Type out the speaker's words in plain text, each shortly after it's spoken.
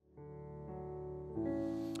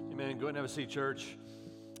Amen. Go ahead and have a seat, church.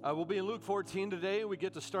 We'll be in Luke 14 today. We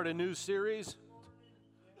get to start a new series.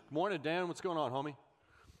 Good morning, Dan. What's going on,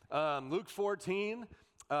 homie? Luke 14,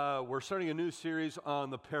 we're starting a new series on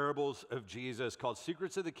the parables of Jesus called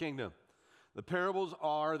Secrets of the Kingdom. The parables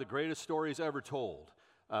are the greatest stories ever told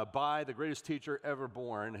by the greatest teacher ever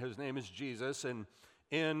born. His name is Jesus, and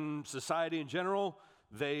in society in general,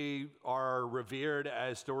 they are revered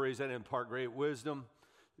as stories that impart great wisdom.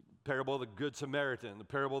 Parable of the Good Samaritan, the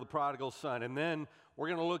parable of the prodigal son. And then we're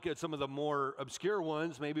going to look at some of the more obscure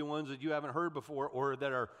ones, maybe ones that you haven't heard before or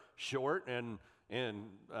that are short and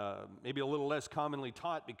maybe a little less commonly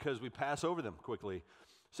taught because we pass over them quickly.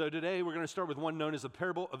 So today we're going to start with one known as the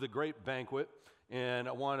parable of the great banquet. And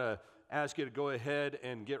I want to ask you to go ahead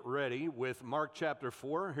and get ready with Mark chapter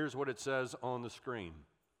 4. Here's what it says on the screen.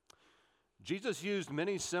 Jesus used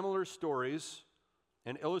many similar stories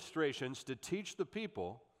and illustrations to teach the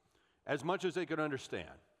people as much as they could understand.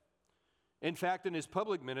 In fact, in his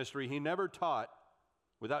public ministry, he never taught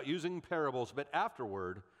without using parables, but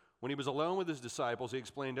afterward, when he was alone with his disciples, he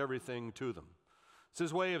explained everything to them. It's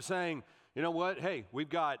his way of saying, you know what, hey, we've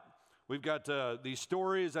got these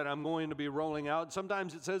stories that I'm going to be rolling out.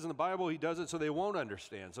 Sometimes it says in the Bible he does it so they won't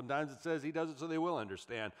understand. Sometimes it says he does it so they will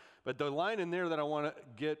understand. But the line in there that I want to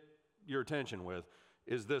get your attention with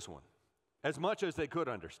is this one. As much as they could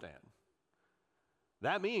understand.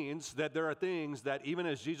 That means that there are things that even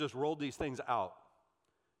as Jesus rolled these things out,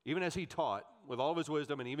 even as he taught with all of his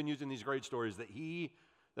wisdom and even using these great stories,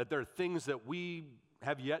 that there are things that we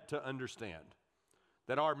have yet to understand,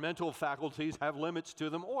 that our mental faculties have limits to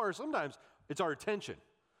them, or sometimes it's our attention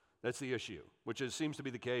that's the issue, which seems to be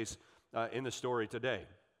the case in the story today.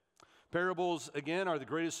 Parables, again, are the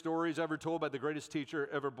greatest stories ever told by the greatest teacher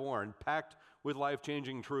ever born, packed with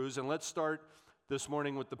life-changing truths. And let's start this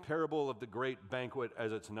morning with the parable of the great banquet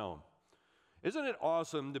as it's known. Isn't it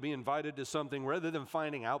awesome to be invited to something rather than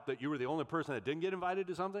finding out that you were the only person that didn't get invited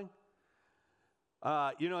to something?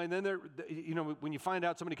 And then when you find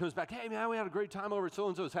out somebody comes back, hey man, we had a great time over at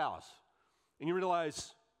so-and-so's house. And you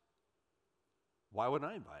realize, why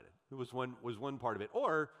wasn't I invited? It was one part of it.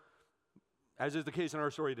 Or, as is the case in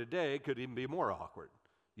our story today, it could even be more awkward.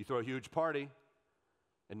 You throw a huge party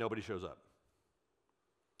and nobody shows up.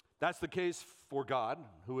 That's the case for God,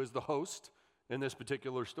 who is the host in this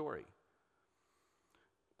particular story.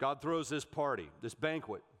 God throws this party, this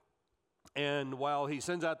banquet, and while he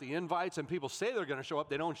sends out the invites and people say they're going to show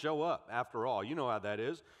up, they don't show up after all. You know how that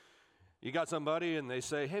is. You got somebody and they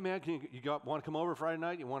say, hey man, want to come over Friday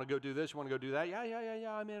night? You want to go do this? You want to go do that? Yeah,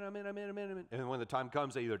 I'm in. And when the time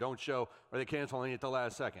comes, they either don't show or they cancel at the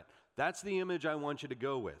last second. That's the image I want you to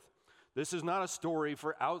go with. This is not a story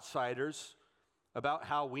for outsiders about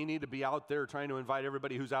how we need to be out there trying to invite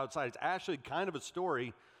everybody who's outside. It's actually kind of a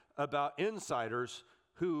story about insiders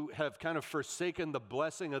who have kind of forsaken the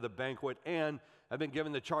blessing of the banquet and have been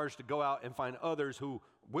given the charge to go out and find others who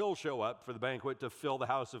will show up for the banquet to fill the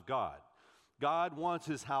house of God. God wants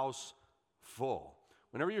his house full.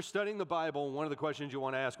 Whenever you're studying the Bible, one of the questions you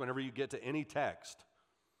want to ask whenever you get to any text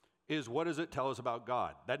is, what does it tell us about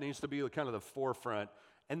God? That needs to be kind of the forefront.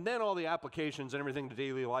 And then all the applications and everything to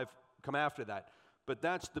daily life come after that. But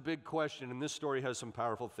that's the big question, and this story has some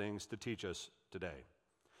powerful things to teach us today.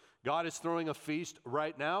 God is throwing a feast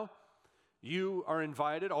right now. You are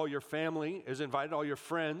invited. All your family is invited. All your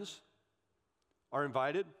friends are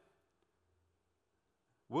invited.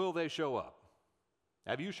 Will they show up?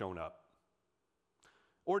 Have you shown up?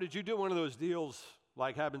 Or did you do one of those deals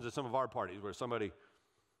like happens at some of our parties where somebody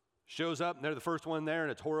shows up and they're the first one there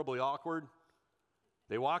and it's horribly awkward?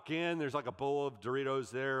 They walk in, there's like a bowl of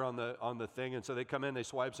Doritos there on the thing, and so they come in, they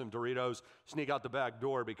swipe some Doritos, sneak out the back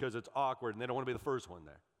door because it's awkward and they don't want to be the first one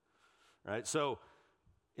there. Right? So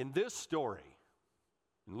in this story,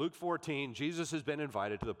 in Luke 14, Jesus has been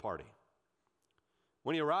invited to the party.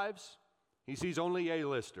 When he arrives, he sees only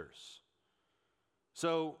A-listers.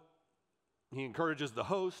 So he encourages the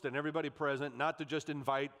host and everybody present not to just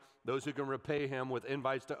invite those who can repay him with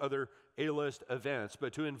invites to other A-list events,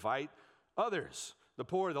 but to invite others, the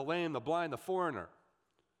poor, the lame, the blind, the foreigner.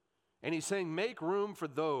 And he's saying, make room for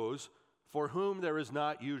those for whom there is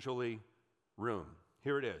not usually room.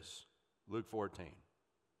 Here it is, Luke 14.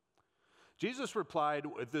 Jesus replied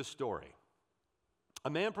with this story. A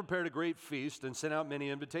man prepared a great feast and sent out many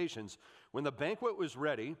invitations. When the banquet was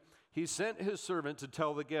ready, he sent his servant to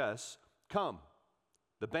tell the guests, come,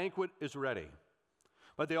 the banquet is ready.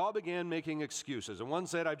 But they all began making excuses. And one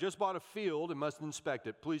said, I've just bought a field and must inspect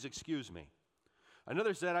it. Please excuse me.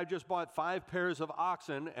 Another said, I just bought 5 pairs of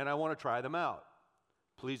oxen and I want to try them out.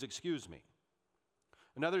 Please excuse me.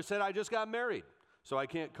 Another said, I just got married, so I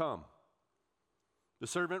can't come. The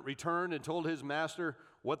servant returned and told his master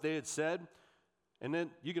what they had said. And then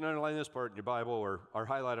you can underline this part in your Bible or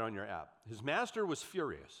highlight it on your app. His master was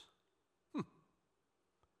furious.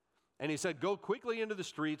 And he said, go quickly into the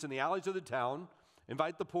streets and the alleys of the town.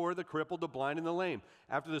 Invite the poor, the crippled, the blind, and the lame.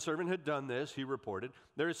 After the servant had done this, he reported,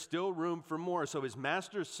 there is still room for more. So his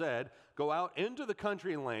master said, go out into the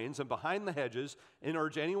country lanes and behind the hedges and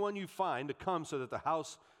urge anyone you find to come so that the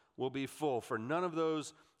house will be full. For none of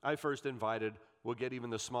those I first invited will get even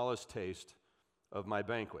the smallest taste of my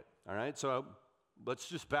banquet. All right, so let's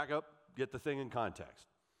just back up, get the thing in context.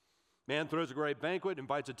 Man throws a great banquet,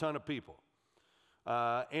 invites a ton of people.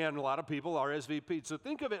 And a lot of people RSVP'd. So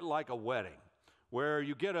think of it like a wedding, where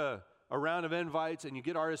you get a round of invites and you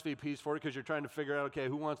get RSVPs for it because you're trying to figure out, okay,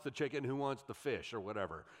 who wants the chicken, who wants the fish, or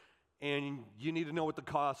whatever. And you need to know what the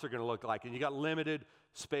costs are going to look like. And you got limited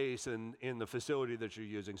space in the facility that you're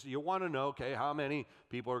using. So you want to know, okay, how many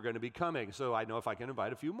people are going to be coming so I know if I can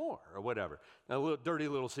invite a few more or whatever. Now, a little dirty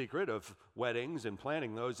little secret of weddings and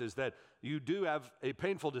planning those is that you do have a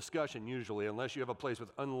painful discussion usually, unless you have a place with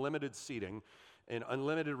unlimited seating and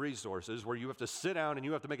unlimited resources where you have to sit down and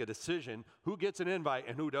you have to make a decision who gets an invite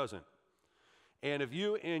and who doesn't. And if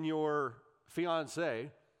you and your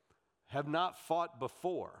fiance have not fought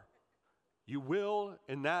before, you will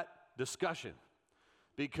in that discussion,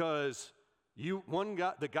 because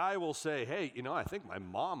the guy will say, hey, I think my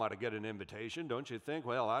mom ought to get an invitation, don't you think?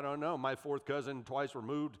 Well, I don't know. My fourth cousin, twice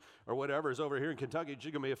removed or whatever, is over here in Kentucky.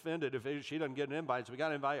 She's going to be offended if she doesn't get an invite, so we got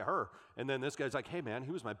to invite her. And then this guy's like, hey, man,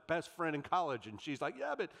 he was my best friend in college. And she's like,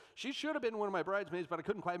 yeah, but she should have been one of my bridesmaids, but I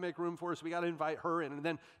couldn't quite make room for her, so we got to invite her. And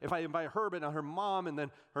then if I invite her, but not her mom, and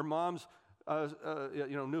then her mom's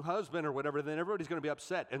new husband or whatever, then everybody's going to be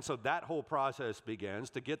upset. And so that whole process begins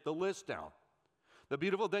to get the list down. The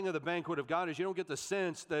beautiful thing of the banquet of God is you don't get the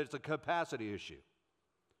sense that it's a capacity issue.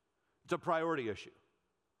 It's a priority issue.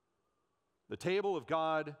 The table of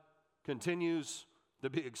God continues to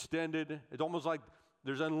be extended. It's almost like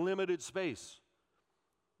there's unlimited space.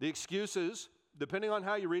 The excuses, depending on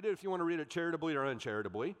how you read it, if you want to read it charitably or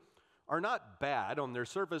uncharitably, are not bad on their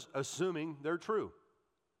surface, assuming they're true.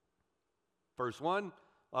 First one,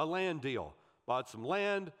 a land deal. Bought some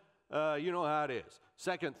land, you know how it is.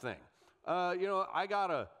 Second thing, I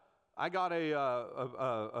got a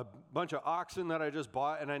bunch of oxen that I just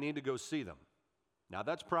bought, and I need to go see them. Now,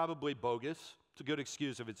 that's probably bogus. It's a good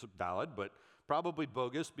excuse if it's valid, but probably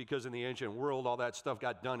bogus because in the ancient world, all that stuff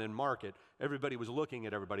got done in market. Everybody was looking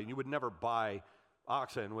at everybody, and you would never buy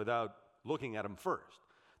oxen without looking at them first.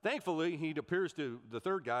 Thankfully, the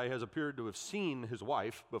third guy has appeared to have seen his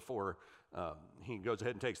wife before he goes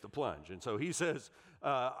ahead and takes the plunge. And so he says,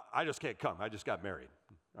 I just can't come. I just got married.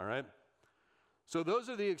 All right? So those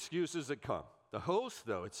are the excuses that come. The host,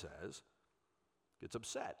 though, it says, gets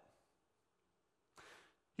upset.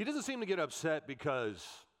 He doesn't seem to get upset because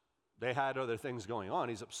they had other things going on.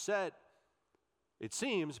 He's upset, it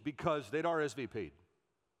seems, because they'd RSVP'd.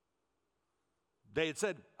 They had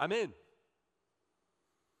said, I'm in.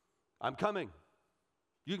 I'm coming.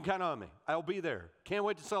 You can count on me. I'll be there. Can't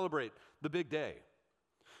wait to celebrate the big day.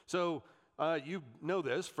 So you know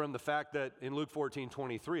this from the fact that in Luke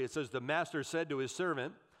 14:23, it says, the master said to his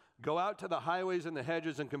servant, go out to the highways and the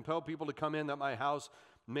hedges and compel people to come in that my house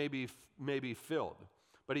may be filled.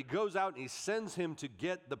 But he goes out and he sends him to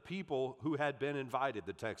get the people who had been invited,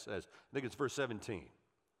 the text says. I think it's verse 17.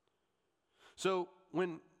 So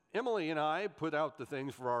when Emily and I put out the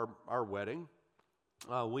things for our wedding,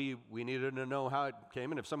 we needed to know how it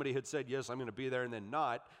came, and if somebody had said, yes, I'm going to be there, and then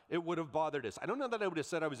not, it would have bothered us. I don't know that I would have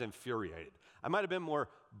said I was infuriated. I might have been more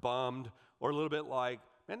bummed or a little bit like,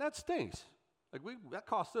 man, that stinks. Like, that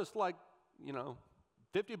cost us like,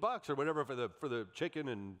 $50 or whatever for the chicken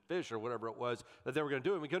and fish or whatever it was that they were going to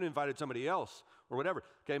do, and we could have invited somebody else or whatever.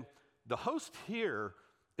 Okay, the host here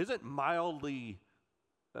isn't mildly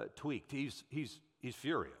tweaked. He's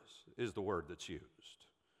furious is the word that's used.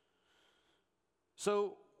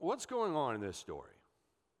 So what's going on in this story?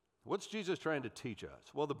 What's Jesus trying to teach us?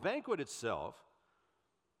 Well, the banquet itself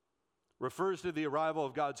refers to the arrival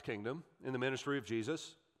of God's kingdom in the ministry of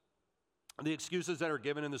Jesus. The excuses that are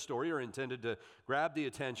given in the story are intended to grab the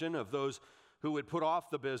attention of those who would put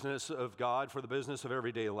off the business of God for the business of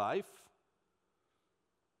everyday life,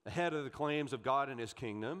 ahead of the claims of God and his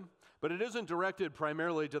kingdom. But it isn't directed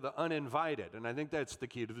primarily to the uninvited, and I think that's the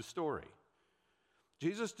key to the story.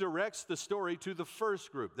 Jesus directs the story to the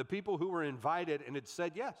first group, the people who were invited and had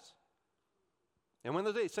said yes. And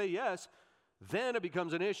when they say yes, then it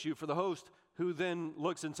becomes an issue for the host, who then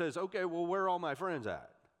looks and says, okay, well, where are all my friends at?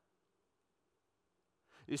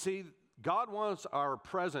 You see, God wants our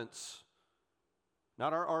presence,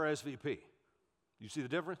 not our RSVP. You see the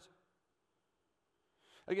difference?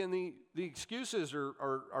 Again, the excuses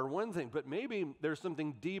are one thing, but maybe there's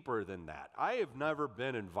something deeper than that. I have never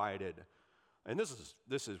been invited, and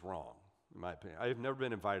this is wrong, in my opinion. I have never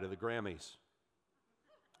been invited to the Grammys.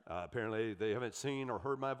 Apparently, they haven't seen or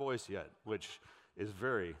heard my voice yet, which is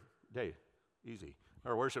very easy.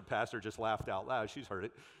 Our worship pastor just laughed out loud. She's heard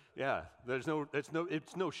it. Yeah,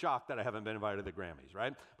 it's no shock that I haven't been invited to the Grammys,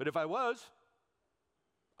 right? But if I was,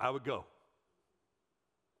 I would go.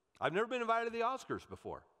 I've never been invited to the Oscars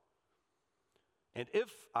before. And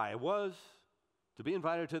if I was to be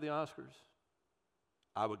invited to the Oscars,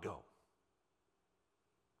 I would go.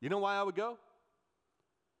 You know why I would go?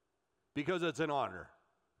 Because it's an honor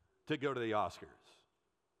to go to the Oscars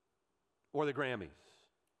or the Grammys.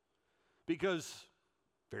 Because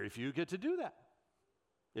very few get to do that.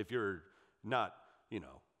 If you're not,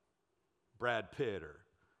 Brad Pitt or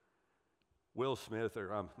Will Smith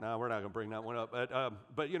or, no, we're not going to bring that one up.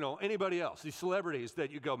 But anybody else, these celebrities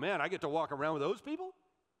that you go, man, I get to walk around with those people?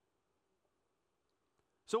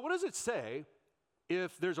 So what does it say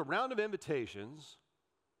if there's a round of invitations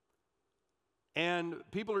and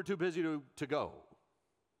people are too busy to go?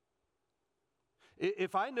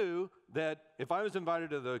 If I knew that if I was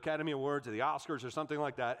invited to the Academy Awards or the Oscars or something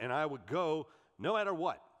like that, and I would go no matter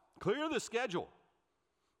what, clear the schedule,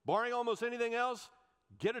 barring almost anything else,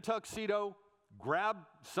 get a tuxedo, grab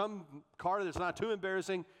some car that's not too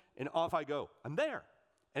embarrassing, and off I go. I'm there,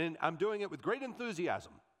 and I'm doing it with great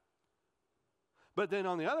enthusiasm. But then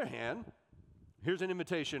on the other hand, here's an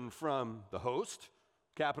invitation from the host,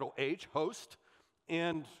 capital H, host,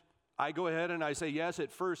 and I go ahead and I say yes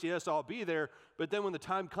at first, yes, I'll be there, but then when the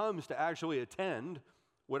time comes to actually attend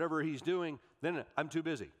whatever he's doing, then I'm too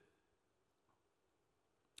busy.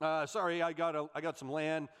 Sorry, I got some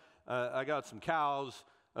land, I got some cows,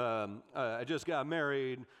 I just got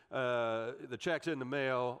married, the check's in the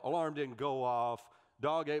mail, alarm didn't go off,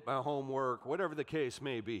 dog ate my homework, whatever the case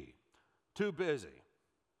may be. Too busy.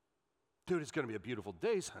 Dude, it's going to be a beautiful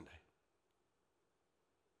day Sunday.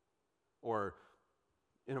 Or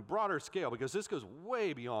in a broader scale, because this goes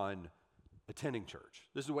way beyond attending church.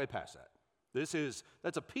 This is way past that.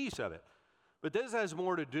 That's a piece of it. But this has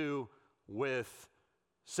more to do with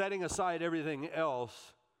setting aside everything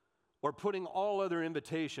else or putting all other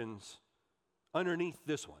invitations underneath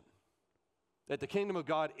this one. That the kingdom of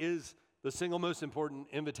God is the single most important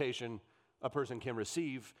invitation a person can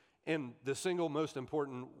receive, and the single most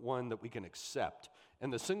important one that we can accept,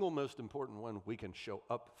 and the single most important one we can show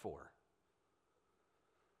up for.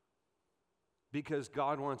 Because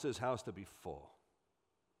God wants his house to be full.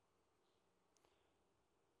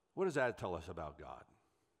 What does that tell us about God?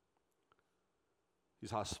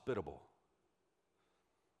 He's hospitable.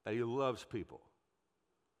 That he loves people.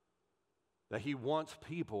 That he wants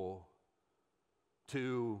people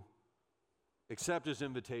to accept his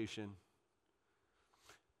invitation.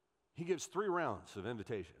 He gives 3 rounds of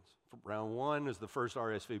invitations. Round 1 is the first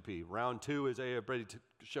RSVP. Round 2 is everybody to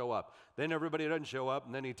show up. Then everybody doesn't show up,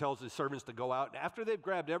 and then he tells his servants to go out. And after they've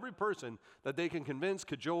grabbed every person that they can convince,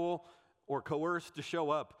 cajole, or coerce to show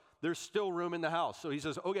up, there's still room in the house. So he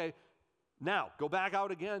says, okay, now go back out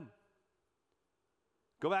again.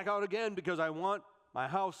 Go back out again because I want my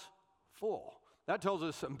house full. That tells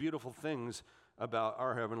us some beautiful things about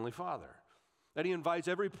our Heavenly Father. That he invites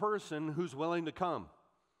every person who's willing to come,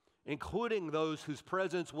 including those whose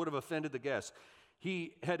presence would have offended the guests.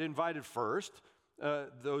 He had invited first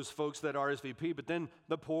those folks that RSVP, but then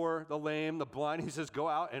the poor, the lame, the blind. He says, go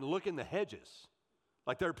out and look in the hedges.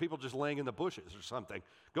 Like there are people just laying in the bushes or something.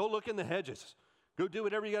 Go look in the hedges. Go do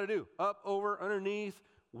whatever you got to do. Up, over, underneath,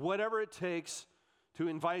 whatever it takes to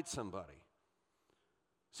invite somebody.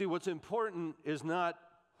 See, what's important is not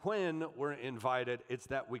when we're invited, it's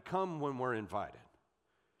that we come when we're invited.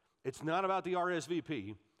 It's not about the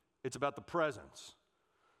RSVP. It's about the presence.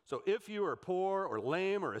 So if you are poor or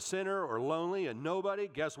lame or a sinner or lonely and nobody,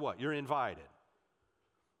 guess what? You're invited.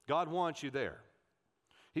 God wants you there.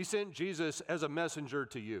 He sent Jesus as a messenger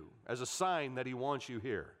to you, as a sign that he wants you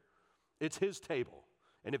here. It's his table.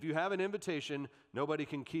 And if you have an invitation, nobody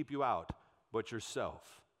can keep you out but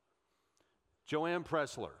yourself. Joanne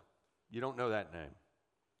Pressler, you don't know that name.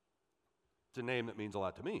 It's a name that means a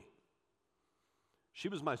lot to me. She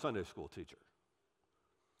was my Sunday school teacher.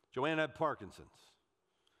 Joanne had Parkinson's.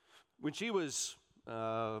 When she was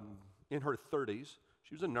in her 30s,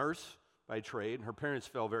 she was a nurse by trade, and her parents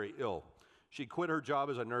fell very ill. She quit her job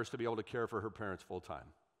as a nurse to be able to care for her parents full time.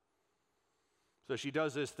 So she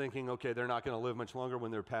does this thinking, okay, they're not going to live much longer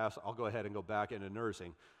when they're past. I'll go ahead and go back into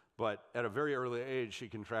nursing. But at a very early age, she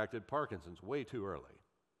contracted Parkinson's, way too early.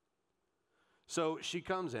 So she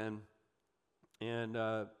comes in,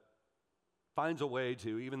 and finds a way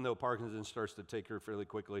to, even though Parkinson's starts to take her fairly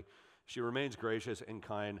quickly, she remains gracious and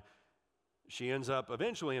kind. She ends up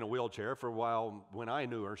eventually in a wheelchair. For a while, when I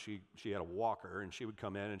knew her, she had a walker, and she would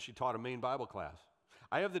come in, and she taught a Maine Bible class.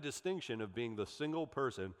 I have the distinction of being the single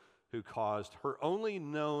person who caused her only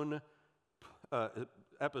known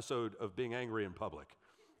episode of being angry in public.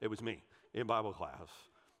 It was me in Bible class.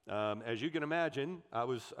 As you can imagine, I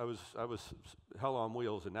was hell on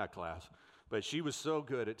wheels in that class, but she was so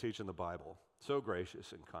good at teaching the Bible, so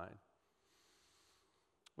gracious and kind.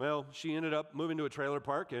 Well, she ended up moving to a trailer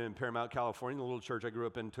park in Paramount, California, the little church I grew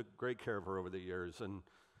up in. Took great care of her over the years. And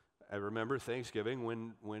I remember Thanksgiving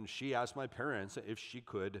when she asked my parents if she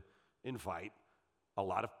could invite a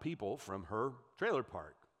lot of people from her trailer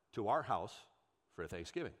park to our house for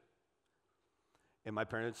Thanksgiving. And my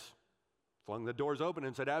parents flung the doors open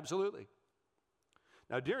and said, absolutely.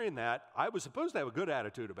 Now, during that, I was supposed to have a good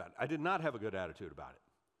attitude about it. I did not have a good attitude about it.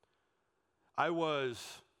 I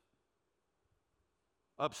was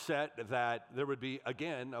upset that there would be,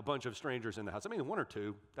 again, a bunch of strangers in the house. I mean, one or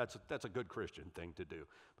two, that's a good Christian thing to do.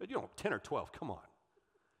 But 10 or 12, come on.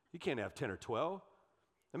 You can't have 10 or 12.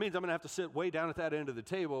 That means I'm going to have to sit way down at that end of the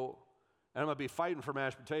table, and I'm going to be fighting for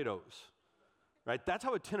mashed potatoes, right? That's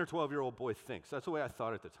how a 10 or 12-year-old boy thinks. That's the way I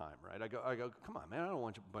thought at the time, right? I go, come on, man, I don't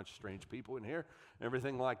want a bunch of strange people in here, and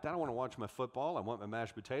everything like that. I want to watch my football. I want my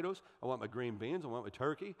mashed potatoes. I want my green beans. I want my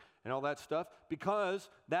turkey and all that stuff, because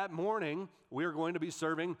that morning we are going to be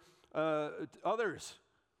serving others.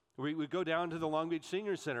 We go down to the Long Beach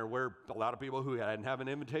Senior Center, where a lot of people who hadn't have an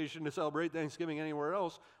invitation to celebrate Thanksgiving anywhere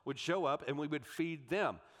else would show up, and we would feed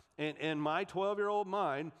them. And in my 12-year-old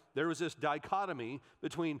mind, there was this dichotomy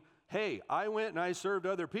between, hey, I went and I served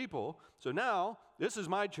other people, so now this is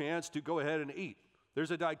my chance to go ahead and eat.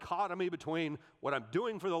 There's a dichotomy between what I'm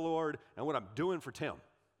doing for the Lord and what I'm doing for Tim.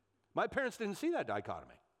 My parents didn't see that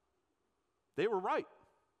dichotomy. They were right.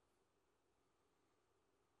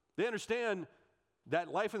 They understand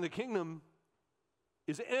that life in the kingdom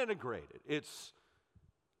is integrated. It's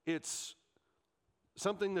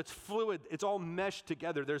something that's fluid. It's all meshed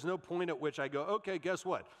together. There's no point at which I go, okay, guess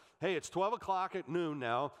what? Hey, it's 12 o'clock at noon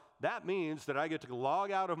now. That means that I get to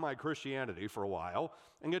log out of my Christianity for a while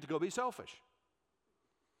and get to go be selfish.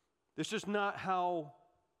 That's just not how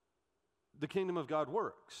the kingdom of God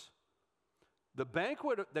works. The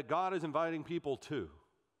banquet that God is inviting people to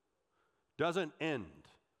doesn't end.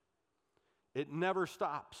 It never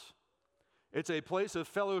stops. It's a place of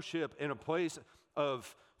fellowship and a place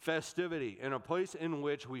of festivity and a place in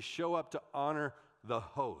which we show up to honor the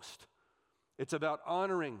host. It's about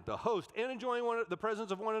honoring the host and enjoying the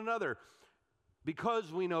presence of one another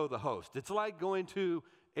because we know the host. It's like going to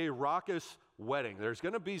a raucous wedding. There's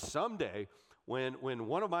going to be someday when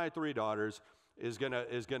one of my three daughters is gonna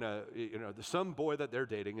some boy that they're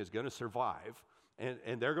dating is gonna survive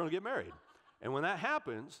and they're gonna get married. And when that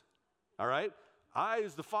happens, all right, I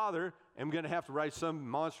as the father am gonna have to write some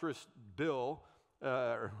monstrous bill.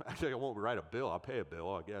 Actually, I won't write a bill. I'll pay a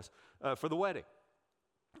bill, I guess, for the wedding.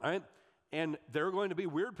 All right. And there are going to be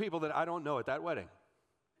weird people that I don't know at that wedding.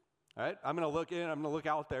 All right? I'm going to look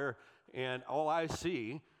out there, and all I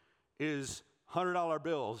see is $100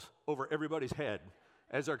 bills over everybody's head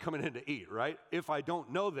as they're coming in to eat, right? If I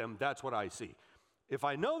don't know them, that's what I see. If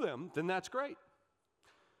I know them, then that's great.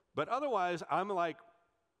 But otherwise, I'm like,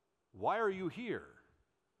 why are you here?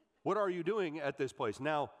 What are you doing at this place?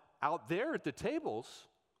 Now, out there at the tables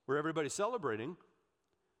where everybody's celebrating,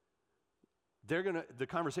 the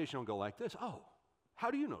conversation will go like this. Oh, how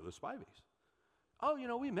do you know the Spiveys? Oh,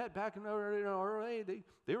 we met back in,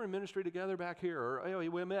 they were in ministry together back here. Or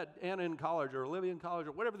we met Anna in college or Olivia in college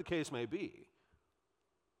or whatever the case may be.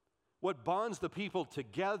 What bonds the people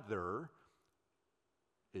together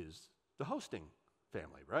is the hosting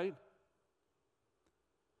family, right?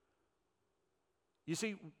 You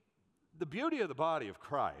see, the beauty of the body of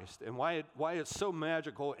Christ and why it's so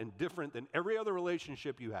magical and different than every other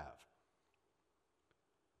relationship you have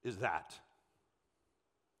is that.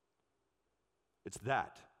 It's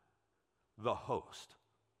that, the host.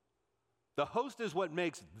 The host is what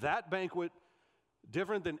makes that banquet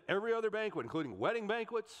different than every other banquet, including wedding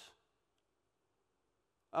banquets,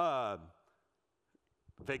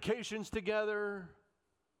 vacations together.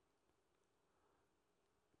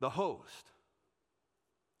 The host.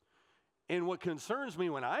 And what concerns me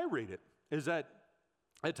when I read it is that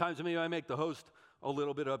at times maybe I make the host a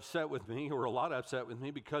little bit upset with me or a lot upset with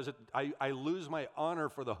me because I lose my honor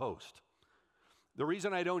for the host. The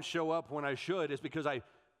reason I don't show up when I should is because I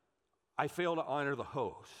fail to honor the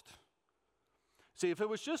host. See, if it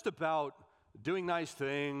was just about doing nice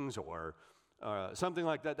things or something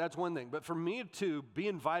like that, that's one thing. But for me to be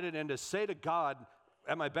invited and to say to God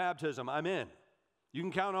at my baptism, I'm in. You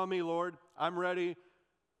can count on me, Lord. I'm ready.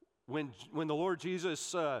 When the Lord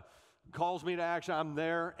Jesus calls me to action, I'm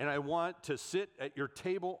there, and I want to sit at your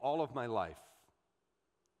table all of my life.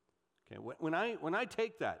 Okay, when I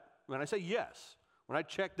take that, when I say yes, when I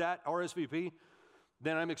check that RSVP,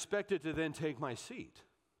 then I'm expected to then take my seat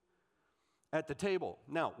at the table.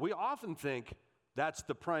 Now, we often think that's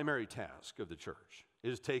the primary task of the church,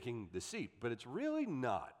 is taking the seat, but it's really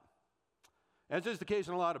not. As is the case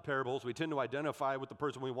in a lot of parables, we tend to identify with the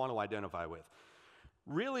person we want to identify with.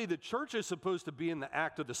 Really, the church is supposed to be in the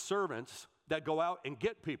act of the servants that go out and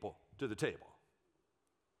get people to the table.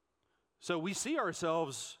 So we see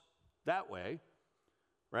ourselves that way,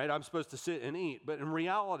 right? I'm supposed to sit and eat, but in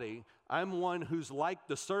reality, I'm one who's like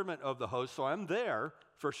the servant of the host, so I'm there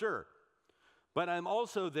for sure. But I'm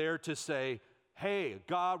also there to say, hey,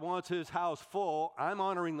 God wants his house full. I'm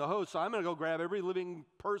honoring the host, so I'm going to go grab every living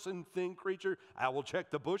person, thing, creature. I will check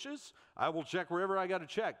the bushes. I will check wherever I got to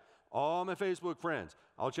check. All my Facebook friends.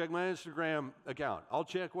 I'll check my Instagram account. I'll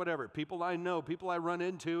check whatever. People I know, people I run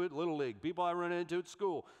into at Little League, people I run into at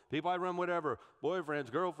school, people I run whatever, boyfriends,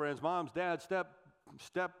 girlfriends, moms, dads, step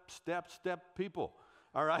people.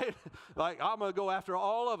 All right? Like, I'm going to go after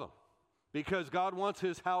all of them because God wants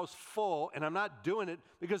his house full, and I'm not doing it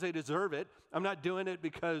because they deserve it. I'm not doing it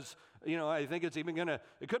because, I think it's even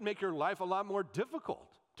it could make your life a lot more difficult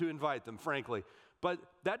to invite them, frankly. But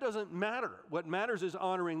that doesn't matter. What matters is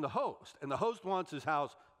honoring the host, and the host wants his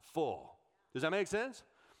house full. Does that make sense?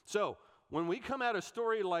 So when we come at a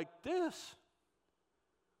story like this,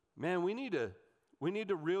 man, we need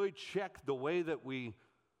to really check the way that we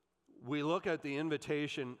look at the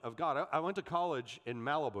invitation of God. I went to college in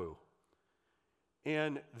Malibu,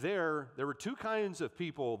 and there were two kinds of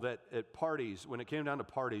people that at parties, when it came down to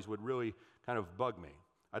parties, would really kind of bug me.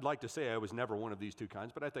 I'd like to say I was never one of these two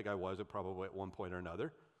kinds, but I think I was probably at one point or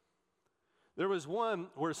another. There was one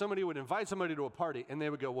where somebody would invite somebody to a party, and they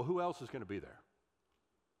would go, well, who else is going to be there?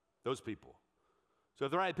 Those people. So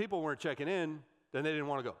if the right people weren't checking in, then they didn't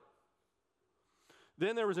want to go.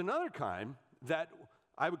 Then there was another kind that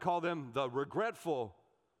I would call them the regretful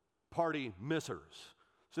party missers.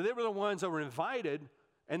 So they were the ones that were invited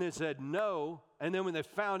and then said no, and then when they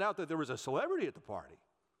found out that there was a celebrity at the party,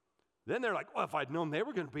 then they're like, well, if I'd known they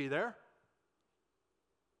were going to be there.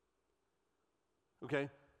 Okay?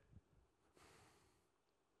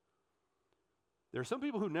 There are some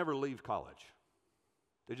people who never leave college.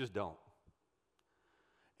 They just don't.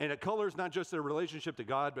 And it colors not just their relationship to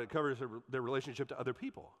God, but it covers their relationship to other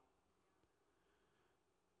people.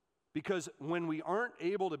 Because when we aren't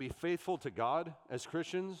able to be faithful to God as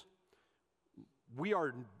Christians, we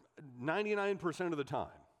are 99% of the time.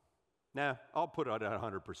 Nah, I'll put it at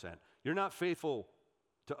 100%. You're not faithful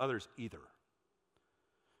to others either.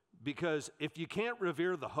 Because if you can't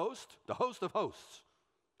revere the host of hosts,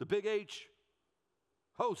 the big H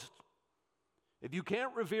host, if you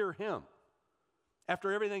can't revere him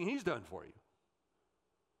after everything he's done for you,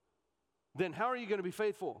 then how are you going to be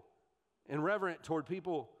faithful and reverent toward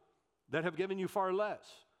people that have given you far less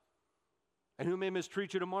and who may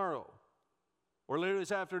mistreat you tomorrow or later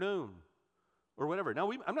this afternoon or whatever?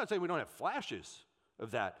 Now, I'm not saying we don't have flashes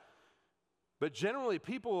of that, but generally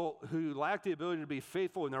people who lack the ability to be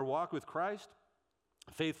faithful in their walk with Christ,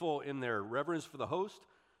 faithful in their reverence for the host,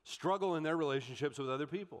 struggle in their relationships with other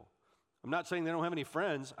people. I'm not saying they don't have any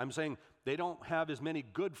friends. I'm saying they don't have as many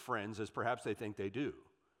good friends as perhaps they think they do.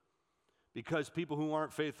 Because people who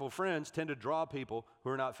aren't faithful friends tend to draw people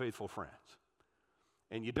who are not faithful friends.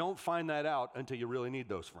 And you don't find that out until you really need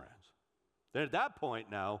those friends. Then at that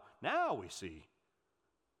point now we see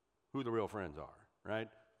who the real friends are, right?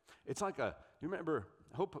 It's like you remember,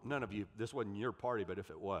 I hope none of you, this wasn't your party, but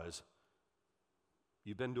if it was,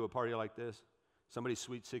 you've been to a party like this? Somebody's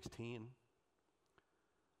sweet 16.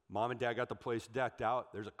 Mom and dad got the place decked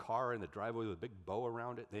out. There's a car in the driveway with a big bow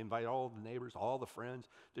around it. They invite all the neighbors, all the friends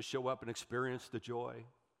to show up and experience the joy.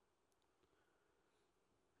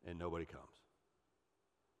 And nobody comes.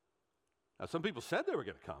 Now, some people said they were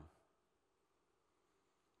going to come.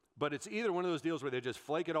 But it's either one of those deals where they just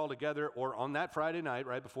flake it all together, or on that Friday night,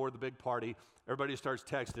 right before the big party, everybody starts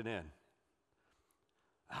texting in.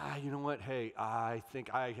 You know what? Hey, I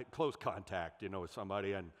think I had close contact, with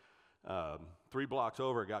somebody, and 3 blocks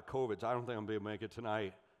over got COVID, so I don't think I'm going to be able to make it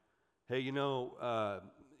tonight. Hey, you know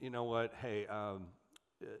what? Hey,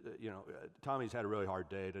 Tommy's had a really hard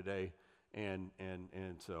day today, and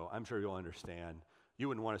so I'm sure you'll understand. You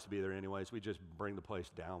wouldn't want us to be there anyways. We just bring the place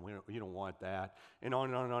down. You don't want that. And on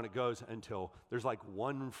and on and on it goes until there's like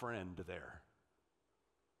one friend there.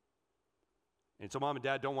 And so mom and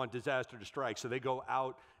dad don't want disaster to strike, so they go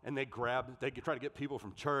out and they try to get people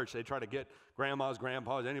from church. They try to get grandmas,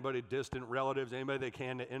 grandpas, anybody, distant relatives, anybody they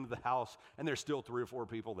can to into the house, and there's still 3 or 4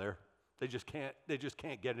 people there. They just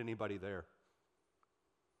can't get anybody there.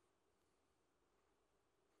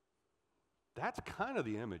 That's kind of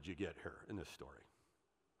the image you get here in this story.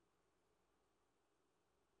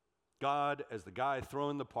 God as the guy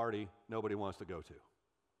throwing the party nobody wants to go to.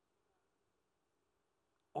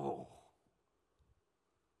 Oh.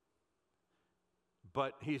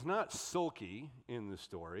 But he's not sulky in the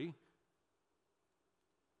story.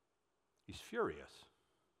 He's furious.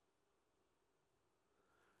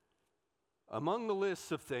 Among the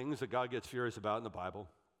lists of things that God gets furious about in the Bible,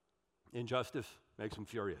 injustice makes him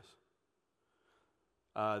furious.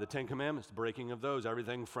 The 10 Commandments, the breaking of those,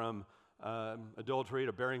 everything from adultery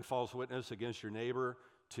to bearing false witness against your neighbor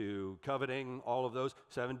to coveting, all of those,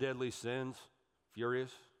 7 deadly sins,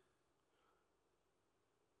 furious.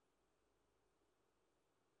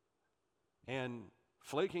 And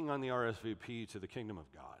flaking on the RSVP to the kingdom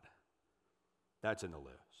of God, that's in the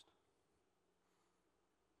list.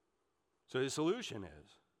 So his solution is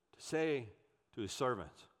to say to his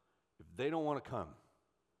servants, if they don't want to come,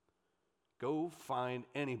 go find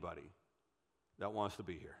anybody that wants to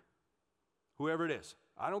be here. Whoever it is,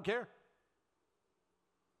 I don't care.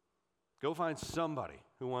 Go find somebody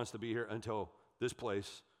who wants to be here until this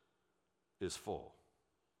place is full.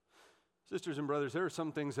 Sisters and brothers, there are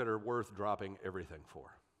some things that are worth dropping everything for.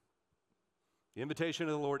 The invitation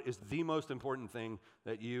of the Lord is the most important thing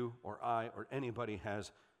that you or I or anybody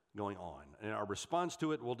has going on. And our response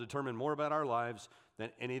to it will determine more about our lives than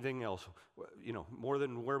anything else. You know, more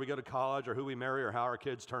than where we go to college or who we marry or how our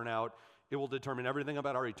kids turn out. It will determine everything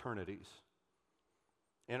about our eternities.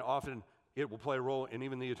 And often it will play a role in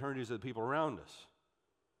even the eternities of the people around us.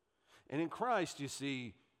 And in Christ, you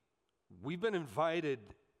see, we've been invited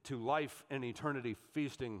to life and eternity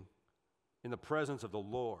feasting in the presence of the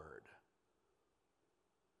Lord.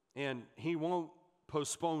 And he won't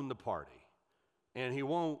postpone the party. And he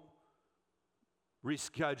won't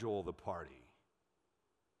reschedule the party.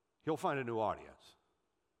 He'll find a new audience.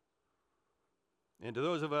 And to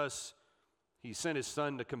those of us, he sent his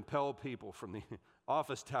son to compel people from the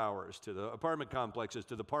office towers to the apartment complexes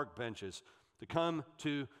to the park benches to come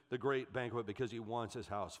to the great banquet because he wants his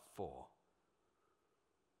house full.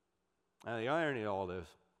 And the irony of all this,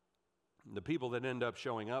 the people that end up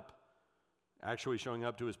actually showing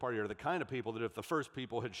up to his party are the kind of people that if the first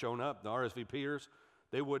people had shown up, the RSVPers,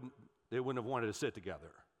 they wouldn't have wanted to sit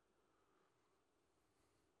together.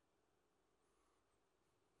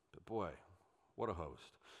 But boy, what a host.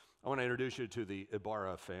 I want to introduce you to the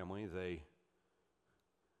Ibarra family.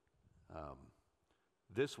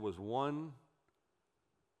 This was one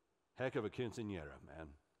heck of a quinceañera, man.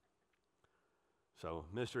 So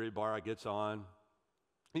Mr. Ibarra gets on.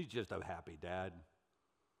 He's just a happy dad.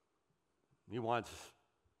 He wants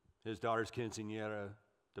his daughter's quinceañera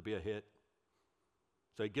to be a hit.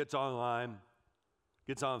 So he gets online,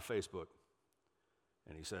 gets on Facebook,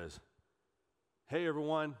 and he says, hey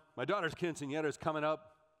everyone, my daughter's quinceañera is coming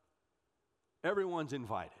up. Everyone's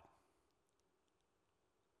invited.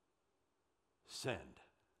 Send.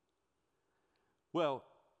 Well,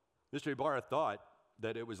 Mr. Ibarra thought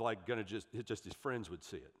that it was like going to just his friends would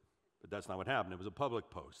see it. But that's not what happened. It was a public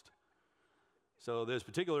post. So this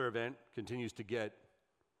particular event continues to get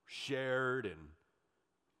shared and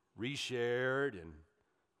reshared and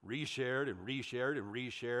reshared and reshared and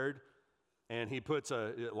reshared. And he puts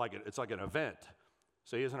it's like an event.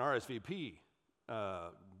 So he has an RSVP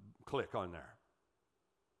click on there.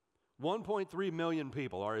 1.3 million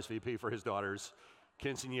people RSVP for his daughter's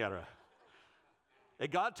quinceañera. It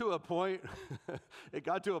got to a point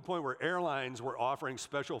where airlines were offering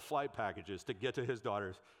special flight packages to get to his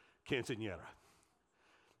daughter's quinceañera.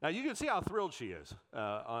 Now you can see how thrilled she is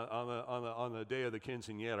on the day of the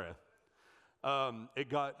quinceañera. It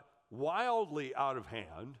got wildly out of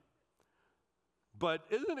hand, but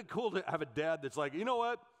isn't it cool to have a dad that's like, you know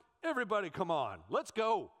what? Everybody, come on, let's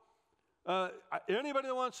go. Anybody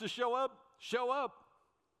that wants to show up, show up.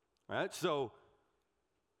 Right? So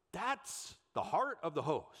that's the heart of the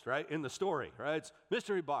host, right, in the story, right? It's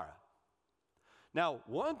Mr. Ibarra. Now,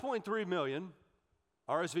 1.3 million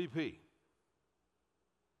RSVP.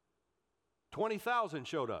 20,000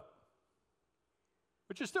 showed up,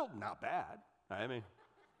 which is still not bad. I mean,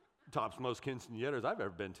 tops most quinceañeras I've ever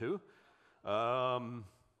been to.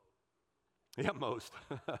 Yeah, most.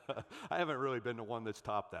 I haven't really been to one that's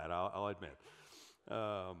topped that, I'll admit.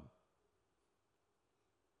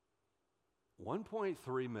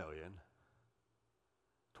 1.3 million,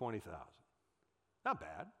 20,000. Not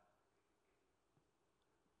bad.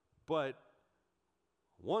 but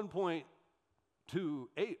 1.28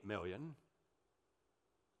 million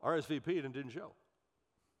RSVP'd and didn't show.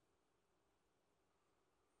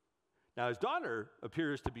 Now, his daughter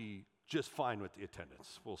appears to be just fine with the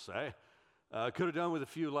attendance, we'll say. Could have done with a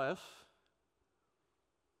few less.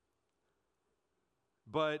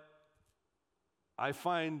 But I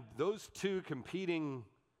find those two competing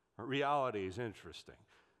realities interesting.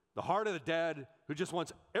 The heart of the dad who just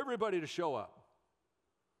wants everybody to show up.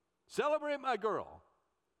 Celebrate my girl.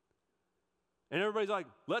 And everybody's like,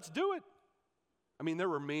 let's do it. I mean, there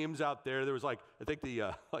were memes out there. There was I think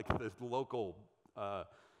the local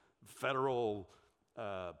federal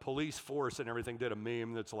police force and everything did a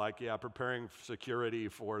meme that's like, preparing security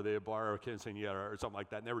for the bar quinceañera or something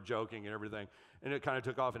like that. And they were joking and everything. And it kind of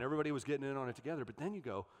took off and everybody was getting in on it together. But then you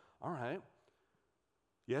go, all right.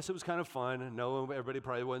 Yes, it was kind of fun. And no, everybody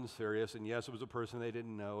probably wasn't serious. And yes, it was a person they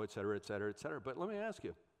didn't know, et cetera, et cetera, et cetera. But let me ask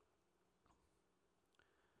you.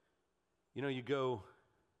 You go,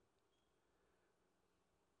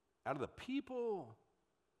 out of the people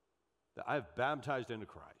that I've baptized into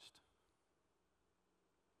Christ,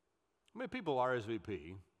 how many people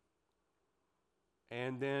RSVP,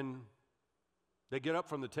 and then they get up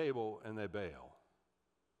from the table and they bail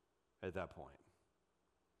at that point?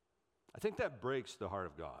 I think that breaks the heart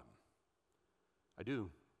of God. I do.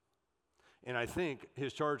 And I think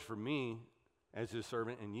his charge for me as his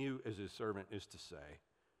servant and you as his servant is to say,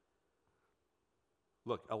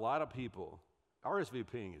 look, a lot of people,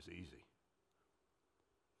 RSVPing is easy.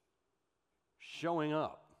 Showing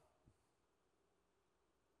up,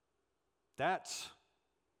 that's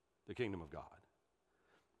the kingdom of God.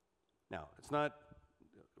 Now, it's not,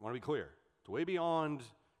 I want to be clear, it's way beyond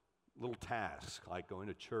little tasks like going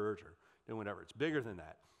to church or doing whatever. It's bigger than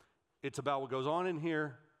that. It's about what goes on in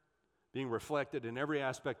here being reflected in every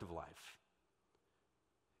aspect of life.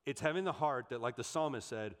 It's having the heart that, like the psalmist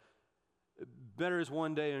said, better is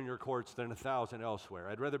one day in your courts than 1,000 elsewhere.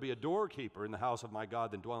 I'd rather be a doorkeeper in the house of my God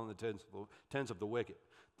than dwell in the tents of the wicked.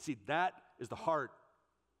 See, that is the heart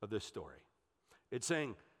of this story. It's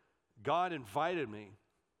saying, God invited me,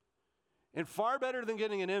 and far better than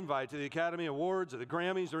getting an invite to the Academy Awards or the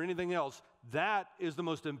Grammys or anything else, that is the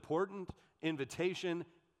most important invitation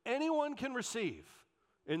anyone can receive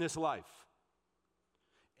in this life.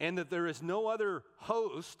 And that there is no other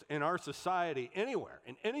host in our society, anywhere,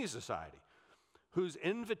 in any society, whose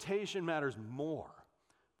invitation matters more,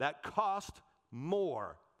 that cost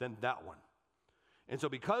more than that one. And so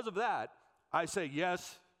because of that, I say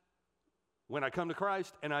yes when I come to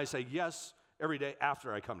Christ, and I say yes every day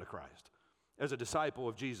after I come to Christ as a disciple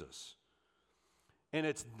of Jesus. And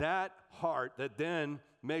it's that heart that then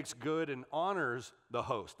makes good and honors the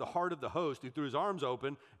host, the heart of the host who threw his arms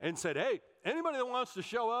open and said, hey, anybody that wants to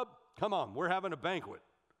show up, come on, we're having a banquet.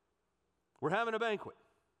 We're having a banquet.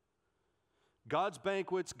 God's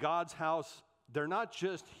banquets, God's house, they're not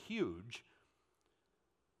just huge.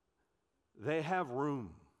 They have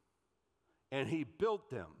room. And he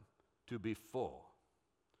built them to be full.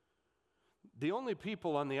 The only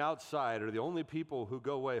people on the outside, or the only people who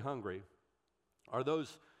go away hungry, are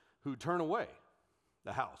those who turn away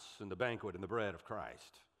the house and the banquet and the bread of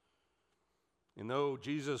Christ. And though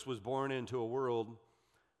Jesus was born into a world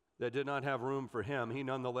that did not have room for him, he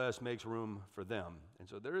nonetheless makes room for them. And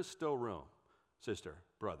so there is still room, sister,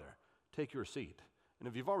 brother. Take your seat. And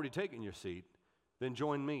if you've already taken your seat, then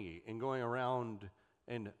join me in going around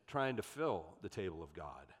and trying to fill the table of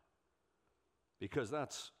God. Because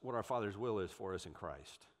that's what our Father's will is for us in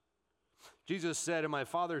Christ. Jesus said, in my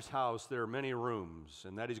Father's house there are many rooms,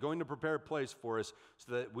 and that he's going to prepare a place for us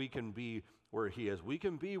so that we can be where he is. We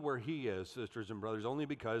can be where he is, sisters and brothers, only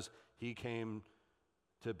because he came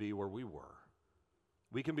to be where we were.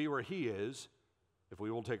 We can be where he is if we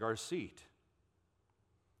will take our seat.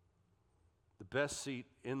 The best seat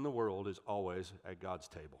in the world is always at God's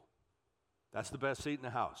table. That's the best seat in the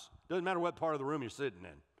house. Doesn't matter what part of the room you're sitting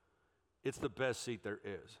in. It's the best seat there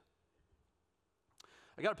is.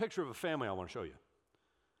 I got a picture of a family I want to show you.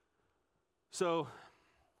 So,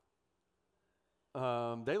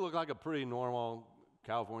 they look like a pretty normal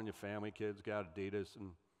California family. Kids got Adidas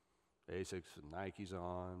and Asics and Nikes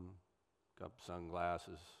on, got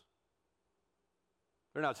sunglasses.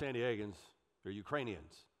 They're not San Diegans, they're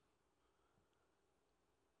Ukrainians.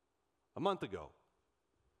 A month ago,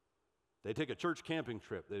 they take a church camping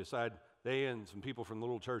trip. They decide they and some people from the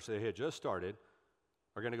little church they had just started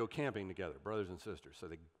are going to go camping together, brothers and sisters. So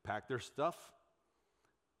they pack their stuff,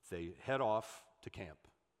 they head off to camp.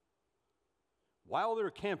 While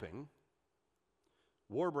they're camping,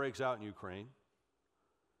 war breaks out in Ukraine,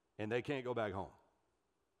 and they can't go back home.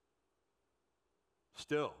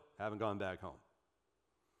 Still haven't gone back home.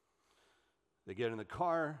 They get in the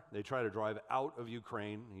car, they try to drive out of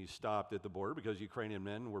Ukraine. He stopped at the border because Ukrainian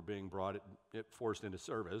men were being forced into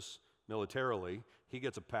service militarily. He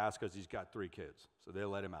gets a pass because he's got 3 kids, so they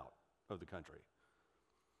let him out of the country.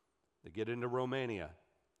 They get into Romania.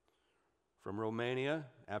 From Romania,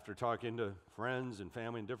 after talking to friends and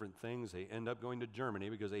family and different things, they end up going to Germany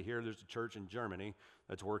because they hear there's a church in Germany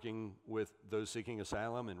that's working with those seeking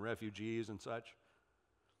asylum and refugees and such.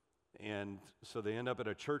 And so they end up at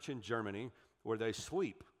a church in Germany where they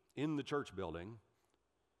sleep in the church building,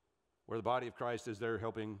 where the body of Christ is there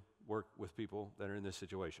helping work with people that are in this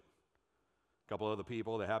situation. A couple of the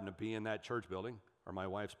people that happen to be in that church building are my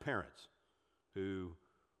wife's parents, who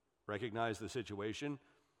recognize the situation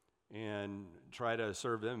and try to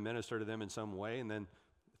serve them, minister to them in some way, and then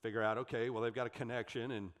figure out, okay, well, they've got a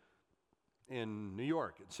connection in New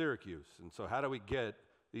York, at Syracuse. And so how do we get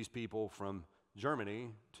these people from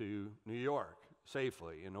Germany to New York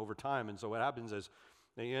safely and over time? And so what happens is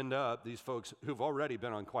they end up, these folks who've already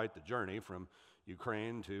been on quite the journey from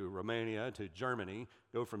Ukraine to Romania to Germany,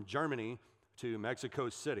 go from Germany to Mexico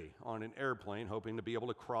City on an airplane, hoping to be able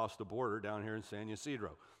to cross the border down here in San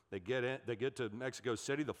Ysidro. They get to Mexico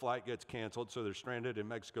City, the flight gets canceled, so they're stranded in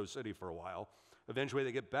Mexico City for a while. Eventually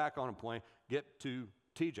they get back on a plane, get to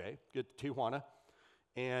Tijuana,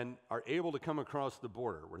 and are able to come across the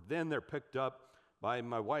border, where then they're picked up by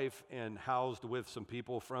my wife and housed with some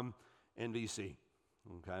people from NBC,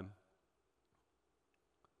 okay?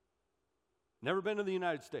 Never been to the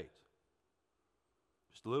United States.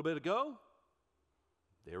 Just a little bit ago,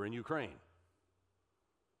 they were in Ukraine.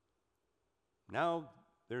 Now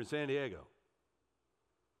they're in San Diego.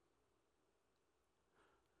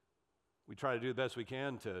 We try to do the best we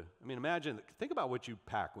can to, think about what you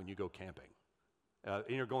pack when you go camping. And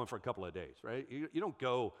you're going for a couple of days, right? You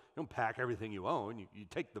don't pack everything you own. You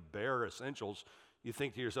take the bare essentials. You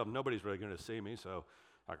think to yourself, nobody's really going to see me, so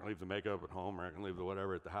I can leave the makeup at home, or I can leave the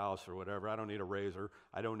whatever at the house or whatever. I don't need a razor.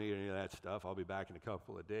 I don't need any of that stuff. I'll be back in a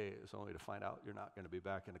couple of days, only to find out you're not going to be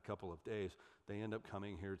back in a couple of days. They end up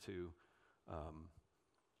coming here to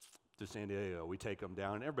San Diego. We take them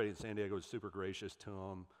down. Everybody in San Diego is super gracious to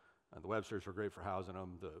them. The Websters were great for housing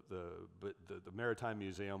them. The Maritime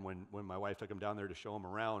Museum, when my wife took them down there to show them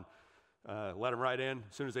around, let them right in.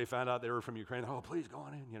 As soon as they found out they were from Ukraine, oh, please go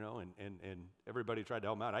on in, and everybody tried to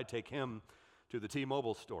help them out. I'd take him to the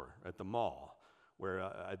T-Mobile store at the mall, where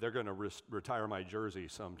they're going to retire my jersey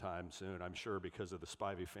sometime soon, I'm sure, because of the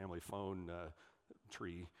Spivey family phone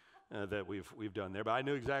tree that we've done there. But I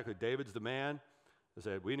knew exactly, David's the man. I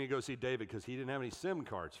said, we need to go see David because he didn't have any SIM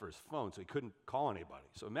cards for his phone, so he couldn't call anybody.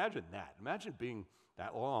 So imagine that. Imagine being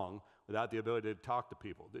that long without the ability to talk to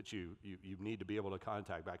people that you need to be able to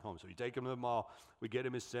contact back home. So you take him to the mall, we get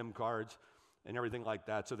him his SIM cards and everything like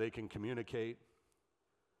that so they can communicate.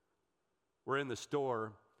 We're in the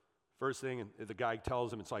store. First thing, the guy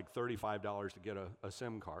tells him it's like $35 to get a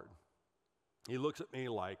SIM card. He looks at me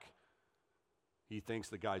like he thinks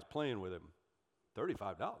the guy's playing with him.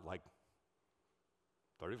 $35, like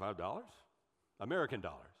 $35? American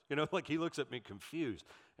dollars. Like he looks at me confused.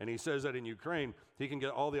 And he says that in Ukraine, he can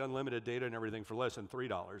get all the unlimited data and everything for less than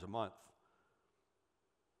 $3 a month.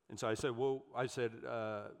 And so I said,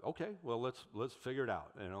 okay, well, let's figure it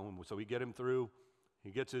out. So we get him through.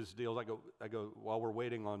 He gets his deals. I go, while we're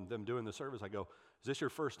waiting on them doing the service, I go, is this your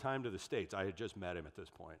first time to the States? I had just met him at this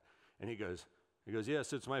point. And he goes,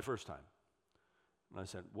 yes, it's my first time. And I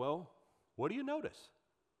said, well, what do you notice?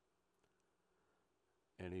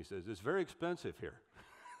 And he says, it's very expensive here.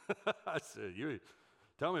 I said, you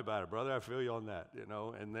tell me about it, brother. I feel you on that,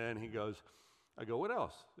 And then he goes, I go, what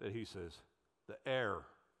else? And he says, the air.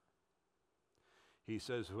 He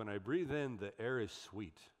says, when I breathe in, the air is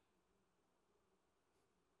sweet.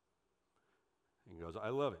 He goes, I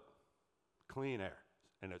love it. Clean air.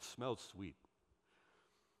 And it smells sweet.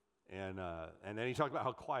 And then he talked about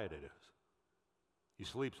how quiet it is. He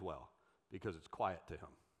sleeps well because it's quiet to him.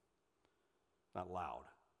 Not loud.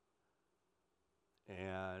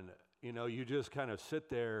 And, you just kind of sit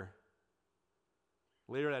there.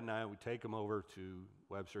 Later that night, we take him over to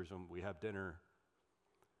Webster's and we have dinner.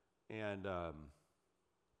 And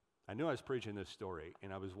I knew I was preaching this story,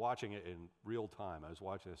 and I was watching it in real time. I was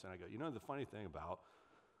watching this, and I go, the funny thing about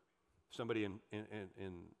somebody in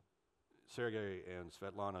Sergei and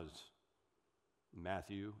Svetlana's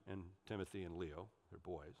Matthew and Timothy and Leo, their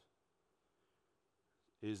boys,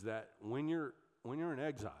 is that when you're in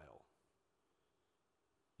exile,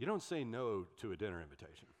 you don't say no to a dinner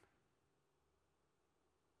invitation.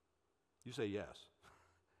 You say yes.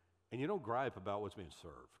 And you don't gripe about what's being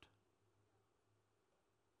served.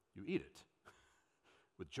 You eat it.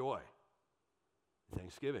 with joy,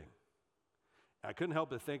 thanksgiving. I couldn't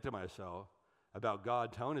help but think to myself about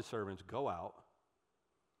God telling his servants, go out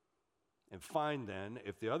and find then,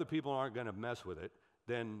 if the other people aren't going to mess with it,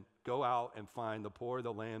 then go out and find the poor,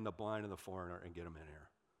 the lame, the blind, and the foreigner and get them in here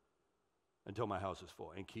until my house is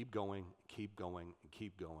full. And keep going, keep going, and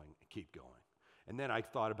keep going, and keep going. And then I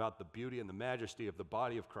thought about the beauty and the majesty of the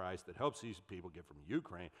body of Christ that helps these people get from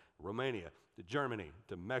Ukraine, Romania, to Germany,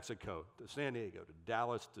 to Mexico, to San Diego, to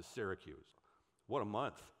Dallas, to Syracuse. What a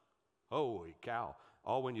month. Holy cow.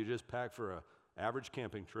 All when you just pack for an average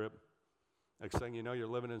camping trip. Next thing you know, you're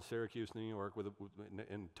living in Syracuse, New York,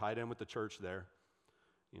 and tied in with the church there,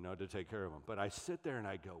 to take care of them. But I sit there and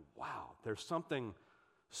I go, wow, there's something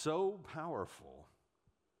so powerful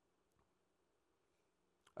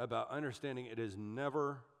about understanding it is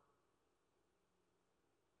never,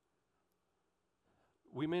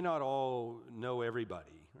 we may not all know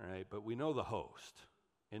everybody, right? But we know the host.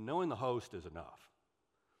 And knowing the host is enough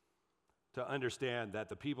to understand that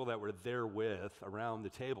the people that we're there with around the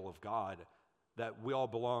table of God, that we all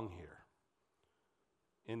belong here.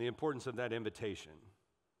 And the importance of that invitation.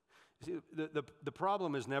 You see, the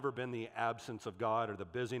problem has never been the absence of God or the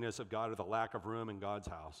busyness of God or the lack of room in God's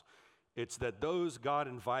house. It's that those God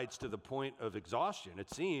invites to the point of exhaustion,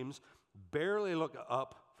 it seems, barely look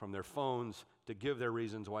up from their phones to give their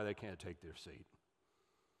reasons why they can't take their seat.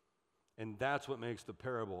 And that's what makes the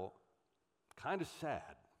parable kind of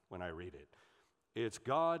sad when I read it. It's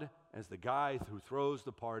God as the guy who throws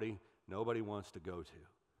the party nobody wants to go to.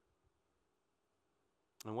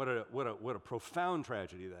 And what a profound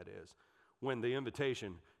tragedy that is when the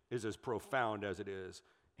invitation is as profound as it is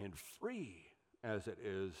and free as it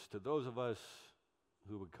is to those of us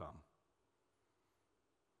who would come.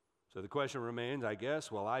 So the question remains, I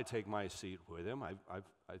guess, will I take my seat with him? I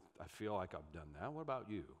feel like I've done that. What about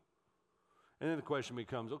you? And then the question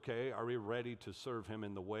becomes, okay, are we ready to serve him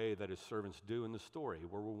in the way that his servants do in the story,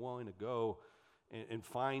 where we're willing to go and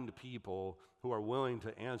find people who are willing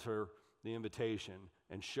to answer the invitation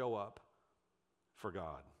and show up for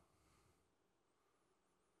God?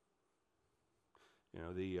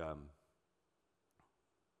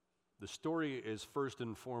 The story is first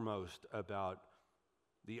and foremost about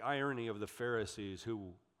the irony of the Pharisees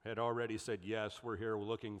who had already said, yes, we're here, we're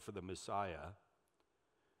looking for the Messiah.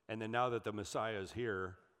 And then now that the Messiah is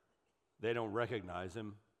here, they don't recognize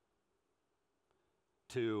him.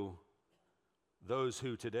 To those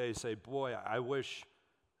who today say, boy, I wish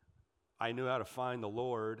I knew how to find the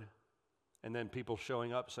Lord. And then people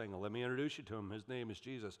showing up saying, well, let me introduce you to him. His name is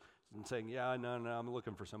Jesus. And saying, yeah, no, I'm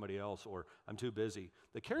looking for somebody else, or I'm too busy.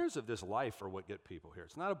 The cares of this life are what get people here.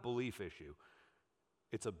 It's not a belief issue.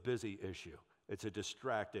 It's a busy issue. It's a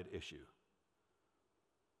distracted issue.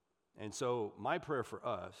 And so my prayer for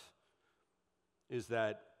us is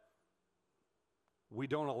that we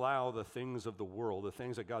don't allow the things of the world, the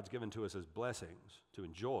things that God's given to us as blessings to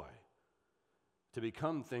enjoy, to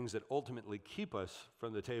become things that ultimately keep us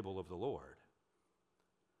from the table of the Lord.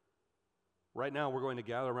 Right now, we're going to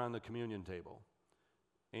gather around the communion table.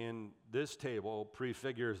 And this table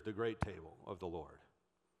prefigures the great table of the Lord.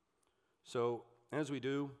 So, as we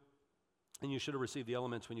do, and you should have received the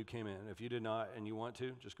elements when you came in. If you did not and you want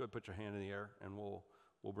to, just go ahead and put your hand in the air and we'll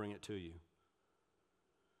bring it to you.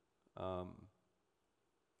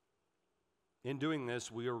 In doing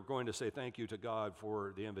this, we are going to say thank you to God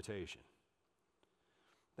for the invitation.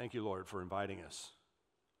 Thank you, Lord, for inviting us.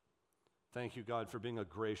 Thank you, God, for being a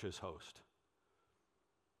gracious host.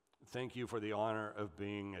 Thank you for the honor of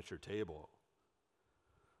being at your table.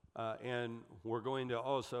 And we're going to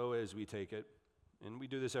also, as we take it, and we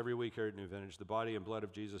do this every week here at New Vintage, the body and blood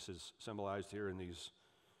of Jesus is symbolized here in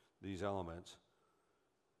these elements.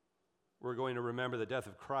 We're going to remember the death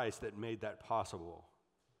of Christ that made that possible.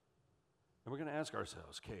 And we're going to ask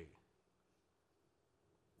ourselves, okay,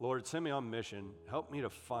 Lord, send me on mission. Help me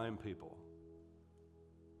to find people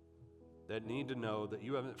that need to know that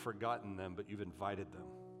you haven't forgotten them, but you've invited them.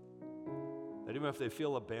 That even if they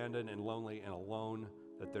feel abandoned and lonely and alone,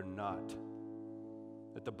 that they're not.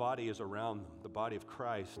 That the body is around them. The body of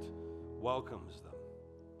Christ welcomes them.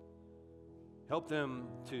 Help them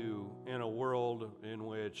to, in a world in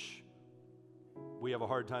which we have a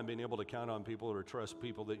hard time being able to count on people or trust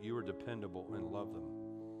people, that you are dependable and love them.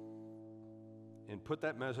 And put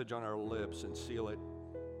that message on our lips and seal it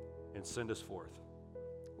and send us forth.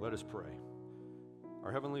 Let us pray.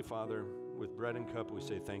 Our Heavenly Father, with bread and cup, we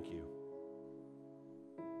say thank you.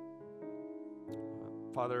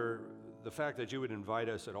 Father, the fact that you would invite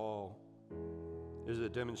us at all is a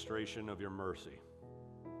demonstration of your mercy.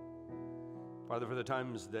 Father, for the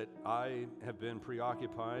times that I have been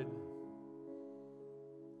preoccupied,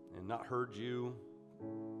 and not heard you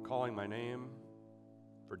calling my name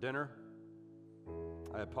for dinner,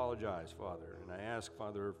 I apologize, Father, and I ask,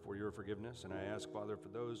 Father, for your forgiveness, and I ask, Father, for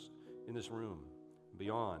those in this room,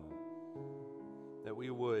 beyond, that we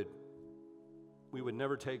would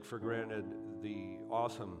never take for granted the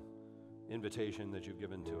awesome invitation that you've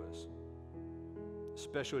given to us,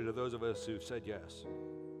 especially to those of us who've said yes.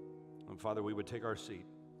 And Father, we would take our seat,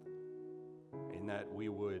 and that we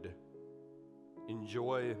would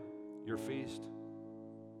enjoy your feast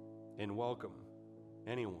and welcome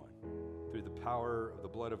anyone through the power of the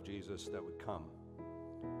blood of Jesus that would come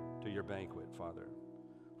to your banquet, Father.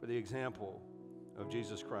 For the example of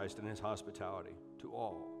Jesus Christ and his hospitality to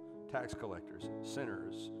all, tax collectors,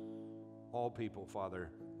 sinners, all people,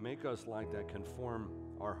 Father, make us like that, conform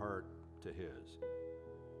our heart to his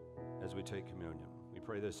as we take communion. We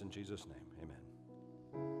pray this in Jesus' name.